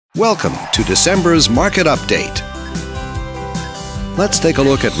Welcome to December's Market Update. Let's take a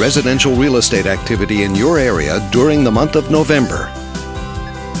look at residential real estate activity in your area during the month of November.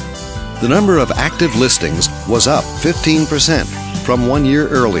 The number of active listings was up 15% from 1 year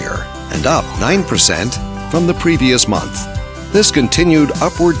earlier and up 9% from the previous month. This continued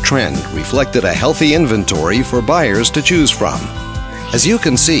upward trend reflected a healthy inventory for buyers to choose from. As you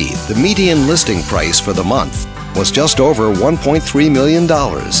can see, the median listing price for the month was just over $1.3 million.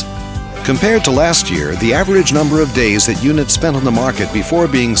 Compared to last year, the average number of days that units spent on the market before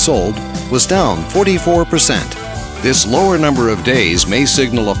being sold was down 44%. This lower number of days may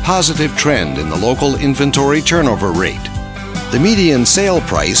signal a positive trend in the local inventory turnover rate. The median sale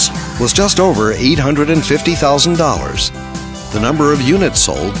price was just over $850,000. The number of units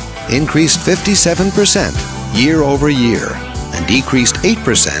sold increased 57% year over year and decreased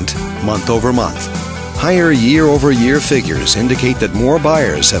 8% month over month. Higher year-over-year figures indicate that more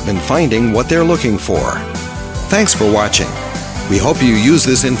buyers have been finding what they're looking for. Thanks for watching. We hope you use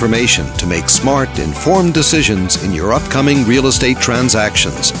this information to make smart, informed decisions in your upcoming real estate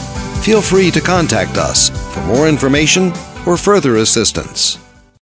transactions. Feel free to contact us for more information or further assistance.